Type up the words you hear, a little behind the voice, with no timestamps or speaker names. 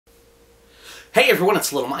Hey everyone,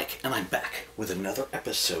 it's Little Mike, and I'm back with another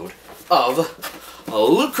episode of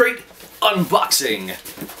Loot Crate Unboxing.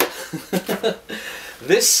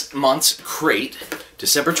 This month's crate,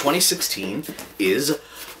 December 2016, is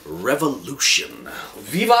Revolution.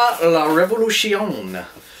 Viva la Revolution!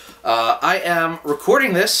 I am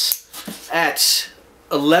recording this at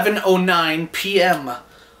 11:09 p.m.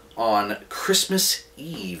 on Christmas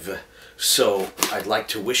Eve. So I'd like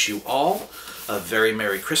to wish you all a very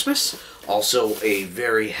Merry Christmas, also a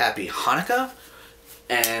very Happy Hanukkah,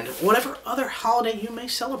 and whatever other holiday you may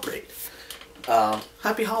celebrate.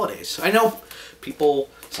 Happy holidays. I know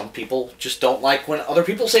some people just don't like when other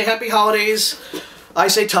people say happy holidays. I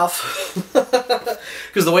say tough.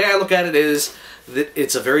 Because the way I look at it is that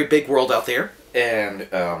it's a very big world out there, and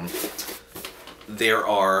there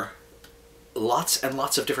are lots and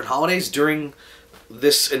lots of different holidays during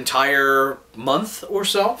this entire month or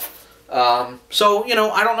so. So, you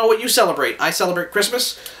know, I don't know what you celebrate. I celebrate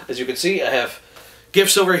Christmas. As you can see, I have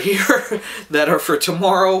gifts over here that are for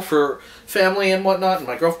tomorrow for family and whatnot. And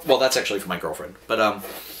my well, that's actually for my girlfriend. But,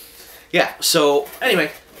 yeah. So,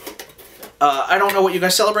 anyway, I don't know what you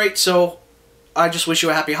guys celebrate, so I just wish you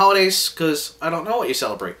a happy holidays, because I don't know what you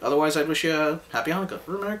celebrate. Otherwise, I'd wish you a happy Hanukkah,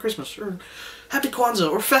 or Merry Christmas, or Happy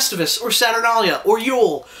Kwanzaa, or Festivus, or Saturnalia, or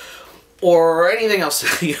Yule, or anything else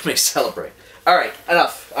that you may celebrate. Alright,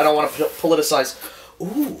 enough. I don't want to politicize.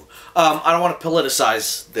 I don't want to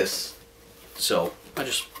politicize this. So, I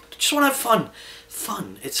just want to have fun.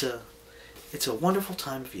 Fun. It's a wonderful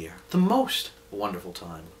time of year. The most wonderful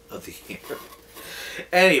time of the year.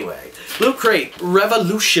 Anyway, Loot Crate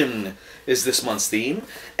Revolution is this month's theme.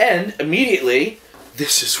 And immediately,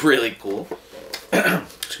 this is really cool.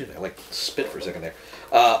 Excuse me, I like spit for a second there.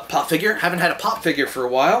 Pop figure. Haven't had a pop figure for a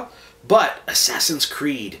while. But Assassin's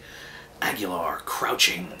Creed Aguilar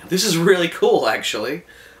crouching. This is really cool, actually.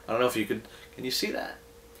 I don't know if you could... Can you see that?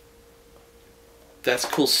 That's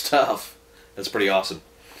cool stuff. That's pretty awesome.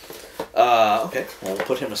 Okay, well, we'll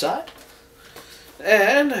put him aside.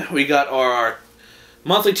 And we got our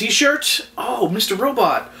monthly t-shirt. Oh, Mr.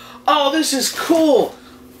 Robot. Oh, this is cool.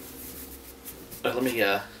 Let me,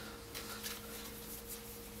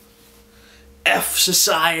 F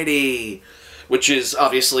Society. Which is,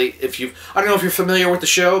 obviously, I don't know if you're familiar with the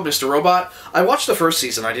show, Mr. Robot. I watched the first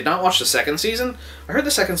season. I did not watch the second season. I heard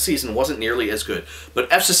the second season wasn't nearly as good. But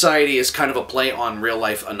F Society is kind of a play on Real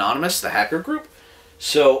Life Anonymous, the hacker group.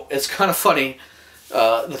 So it's kind of funny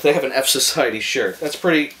that they have an F Society shirt. That's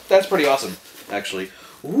pretty awesome, actually.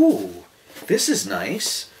 Ooh, this is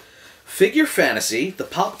nice. Figure Fantasy, the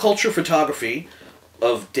pop culture photography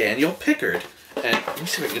of Daniel Pickard. And let me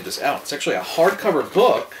see if I can get this out. It's actually a hardcover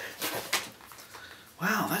book.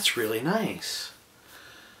 Wow, that's really nice.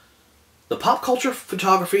 The pop culture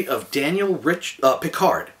photography of Daniel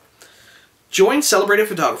Pickard. Join celebrated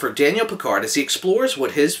photographer Daniel Pickard as he explores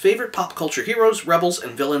what his favorite pop culture heroes, rebels,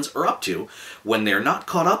 and villains are up to when they're not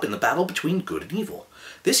caught up in the battle between good and evil.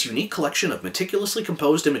 This unique collection of meticulously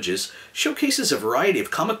composed images showcases a variety of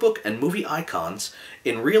comic book and movie icons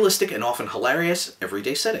in realistic and often hilarious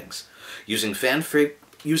everyday settings. Using fan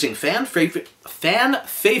favorite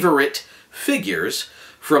figures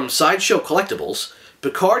from Sideshow Collectibles,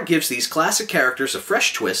 Pickard gives these classic characters a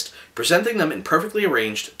fresh twist, presenting them in perfectly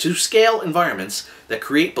arranged, to-scale environments that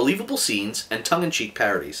create believable scenes and tongue-in-cheek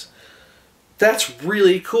parodies. That's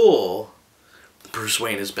really cool. Bruce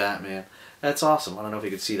Wayne is Batman. That's awesome. I don't know if you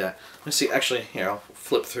can see that. Let's see. Actually, here, I'll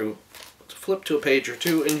flip to a page or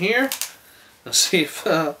two in here. Let's see if...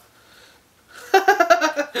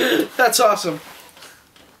 That's awesome.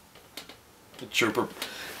 The trooper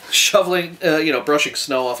shoveling, brushing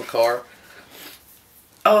snow off a car.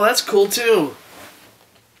 Oh, that's cool too.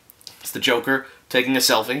 It's the Joker taking a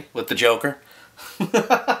selfie with the Joker.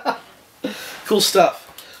 Cool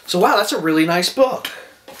stuff. So wow, that's a really nice book.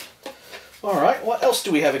 Alright, what else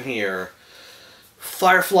do we have in here?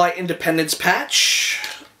 Firefly Independence patch.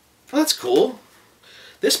 Oh, that's cool.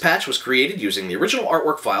 This patch was created using the original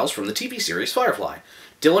artwork files from the TV series Firefly.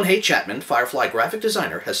 Dylan Hay Chapman, Firefly graphic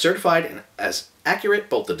designer, has certified as accurate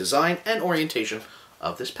both the design and orientation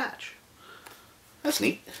of this patch. That's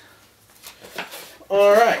neat.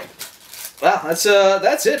 Alright. Wow, that's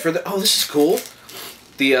it for the... Oh, this is cool.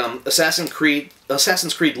 The Assassin's Creed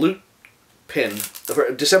loot pin.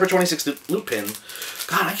 December 26th loot pin.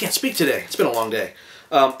 God, I can't speak today. It's been a long day.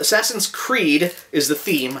 Assassin's Creed is the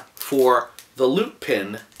theme for the loot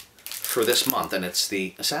pin for this month, and it's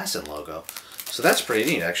the Assassin logo. So that's pretty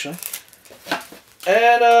neat, actually.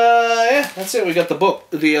 And, yeah, that's it. We got the book.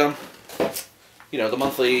 The, the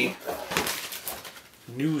monthly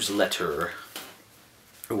newsletter,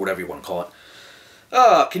 or whatever you want to call it.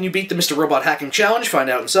 Can you beat the Mr. Robot Hacking Challenge? Find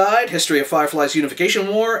out inside. History of Firefly's Unification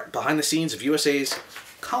War. Behind the scenes of USA's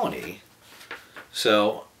colony.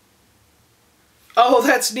 So... Oh,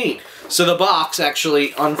 that's neat. So the box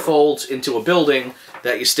actually unfolds into a building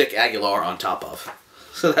that you stick Aguilar on top of.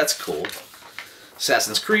 So that's cool.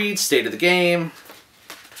 Assassin's Creed, State of the Game.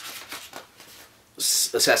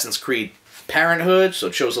 Assassin's Creed Parenthood, so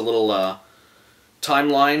it shows a little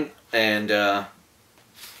timeline and I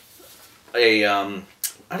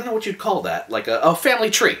don't know what you'd call that, like a family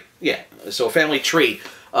tree. Yeah, so a family tree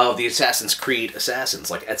of the Assassin's Creed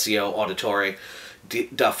assassins, like Ezio Auditore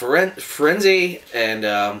da Firenze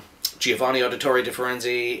and Giovanni Auditore da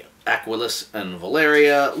Firenze, Aquilus and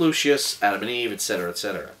Valeria, Lucius, Adam and Eve, etc.,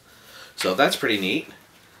 etc. So that's pretty neat.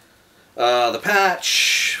 The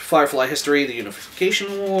patch, Firefly history, the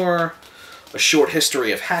Unification War, a short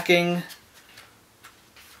history of hacking,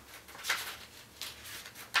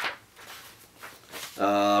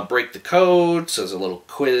 break the code, so there's a little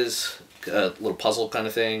quiz, a little puzzle kind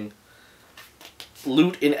of thing,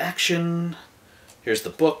 loot in action, here's the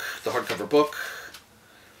book, the hardcover book,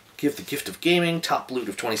 give the gift of gaming, top loot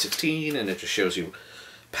of 2016, and it just shows you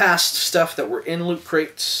past stuff that were in loot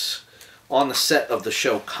crates on the set of the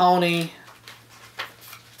show Colony.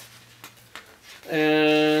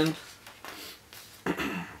 And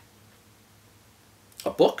a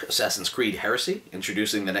book, Assassin's Creed Heresy,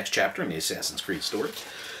 introducing the next chapter in the Assassin's Creed story.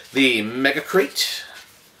 The Mega Crate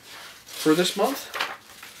for this month.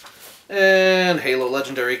 And Halo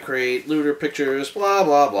Legendary Crate, Looter Pictures, blah,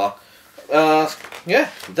 blah, blah. Yeah,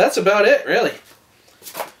 that's about it, really.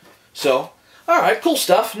 So, alright, cool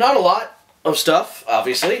stuff. Not a lot of stuff,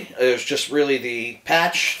 obviously. There's just really the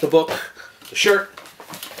patch, the book, the shirt,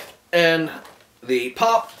 and the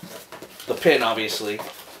pop, the pin, obviously,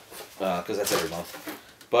 because that's every month.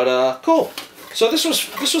 But cool. So this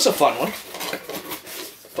was a fun one.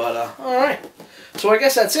 But all right. So I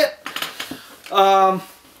guess that's it.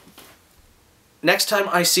 Next time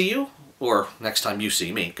I see you, or next time you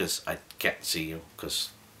see me, because I can't see you because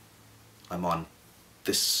I'm on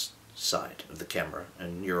this side of the camera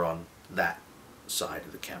and you're on that side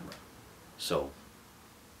of the camera. So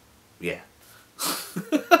yeah.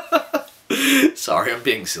 Sorry, I'm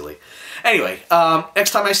being silly. Anyway,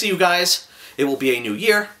 next time I see you guys, it will be a new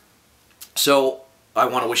year. So, I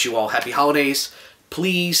want to wish you all happy holidays.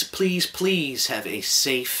 Please, please, please have a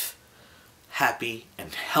safe, happy,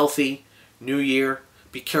 and healthy new year.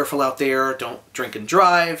 Be careful out there. Don't drink and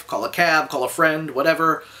drive. Call a cab, call a friend,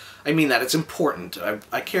 whatever. I mean that. It's important.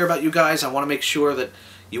 I care about you guys. I want to make sure that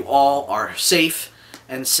you all are safe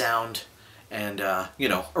and sound and, you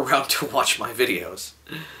know, around to watch my videos.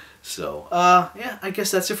 So, yeah, I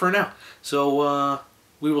guess that's it for now. So,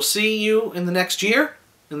 we will see you in the next year,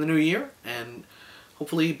 in the new year, and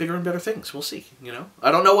hopefully bigger and better things. We'll see, you know.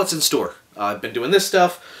 I don't know what's in store. I've been doing this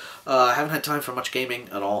stuff. I haven't had time for much gaming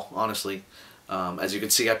at all, honestly. As you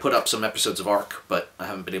can see, I put up some episodes of Ark, but I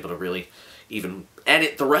haven't been able to really even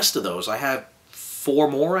edit the rest of those. I have 4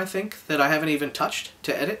 more, I think, that I haven't even touched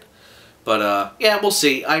to edit. But, yeah, we'll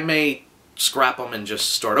see. I may scrap them and just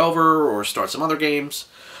start over, or start some other games.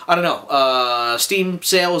 I don't know. Steam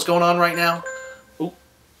sale is going on right now. Oop,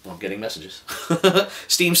 I'm getting messages.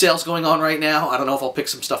 Steam sale's going on right now. I don't know if I'll pick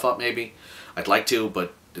some stuff up, maybe. I'd like to,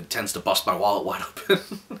 but it tends to bust my wallet wide open.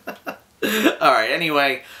 Alright,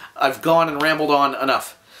 anyway, I've gone and rambled on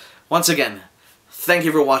enough. Once again, thank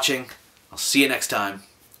you for watching. I'll see you next time.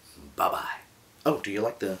 Bye-bye. Oh, do you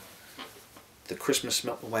like the Christmas,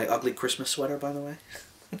 my ugly Christmas sweater, by the way?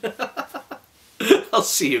 I'll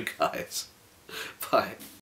see you guys. Bye.